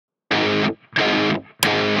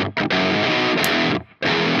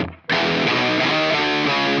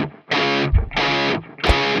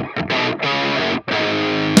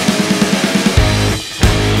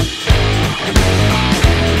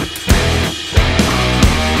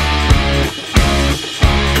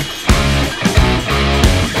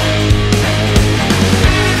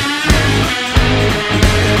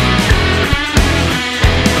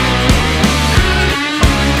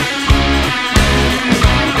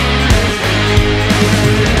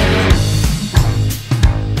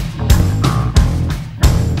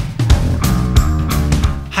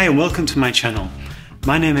Hi and welcome to my channel.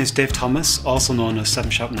 My name is Dave Thomas, also known as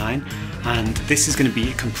 7sharp9, and this is going to be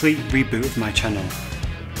a complete reboot of my channel.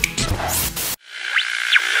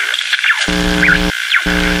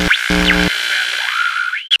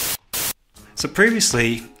 So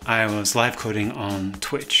previously I was live coding on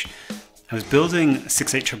Twitch. I was building a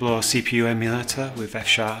 68000 CPU emulator with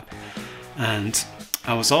F#, and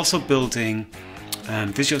I was also building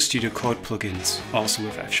Visual Studio Code plugins also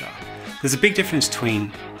with F#. There's a big difference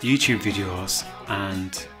between YouTube videos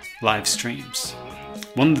and live streams.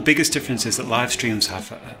 One of the biggest differences is that live streams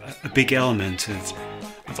have a big element of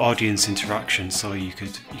audience interaction. So you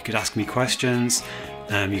could ask me questions,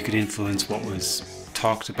 you could influence what was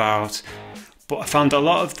talked about. But I found a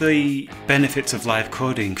lot of the benefits of live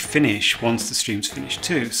coding finish once the stream's finished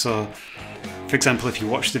too. So, for example, if you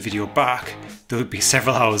watch the video back, there would be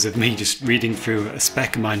several hours of me just reading through a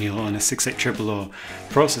spec manual on a 68000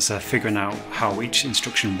 processor, figuring out how each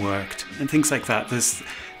instruction worked and things like that.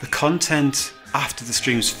 The content after the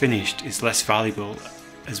stream's finished is less valuable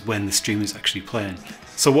as when the stream is actually playing.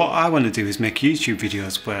 So what I want to do is make YouTube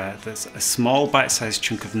videos where there's a small bite-sized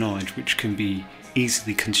chunk of knowledge which can be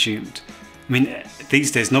easily consumed. I mean,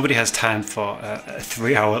 these days nobody has time for a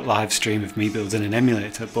 3-hour live stream of me building an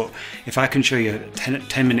emulator, but if I can show you a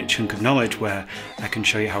 10-minute chunk of knowledge where I can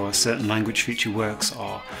show you how a certain language feature works,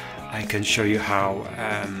 or I can show you how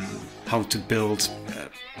to build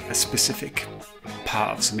a specific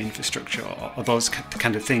part of some infrastructure or those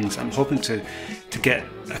kind of things, I'm hoping to get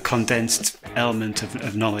a condensed element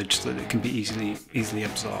of knowledge so that it can be easily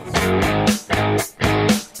absorbed.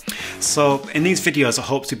 So in these videos I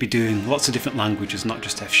hope to be doing lots of different languages, not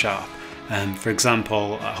just F#. For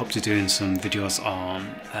example, I hope to be doing some videos on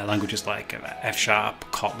languages like F#,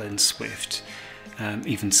 Kotlin, Swift,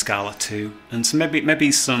 even Scala too, and so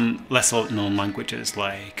maybe some less known languages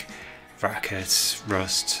like Racket,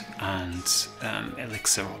 Rust, and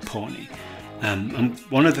Elixir or Pony. And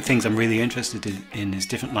one of the things I'm really interested in is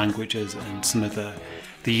different languages and some of the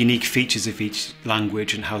unique features of each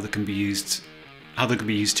language and how they can be used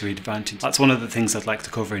to your advantage. That's one of the things I'd like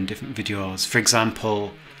to cover in different videos. For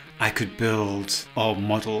example, I could build or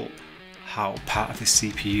model how part of the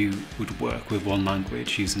CPU would work with one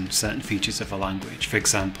language using certain features of a language. For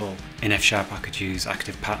example, in F# I could use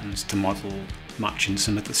active patterns to model matching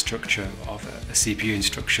some of the structure of a CPU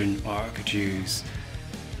instruction, or I could use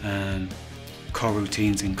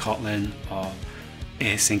coroutines in Kotlin or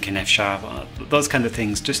async in F#, those kind of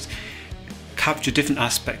things. Just capture different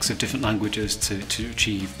aspects of different languages to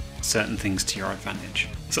achieve certain things to your advantage.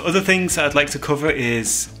 So other things that I'd like to cover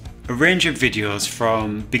is a range of videos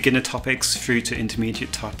from beginner topics through to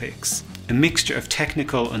intermediate topics, a mixture of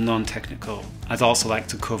technical and non-technical. I'd also like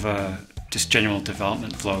to cover just general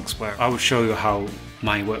development vlogs where I would show you how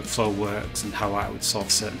my workflow works and how I would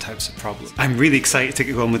solve certain types of problems. I'm really excited to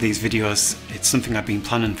get going with these videos. It's something I've been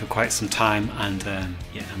planning for quite some time, and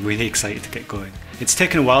yeah, I'm really excited to get going. It's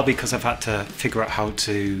taken a while because I've had to figure out how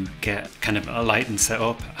to get kind of a lighting set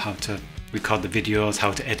up, how to record the videos,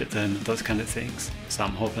 how to edit them, those kind of things. So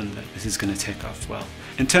I'm hoping that this is going to take off well.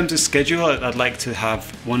 In terms of schedule, I'd like to have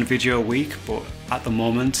one video a week, but at the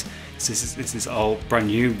moment this is all brand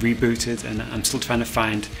new, rebooted, and I'm still trying to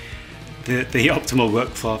find the optimal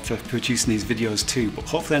workflow for producing these videos too. But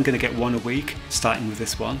hopefully I'm going to get one a week, starting with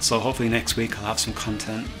this one. So hopefully next week I'll have some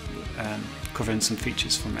content covering some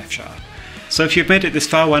features from F#. So if you've made it this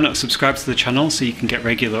far, why not subscribe to the channel so you can get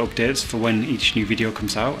regular updates for when each new video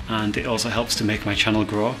comes out, and it also helps to make my channel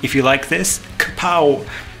grow. If you like this, kapow!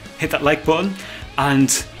 Hit that like button,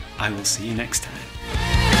 and I will see you next time.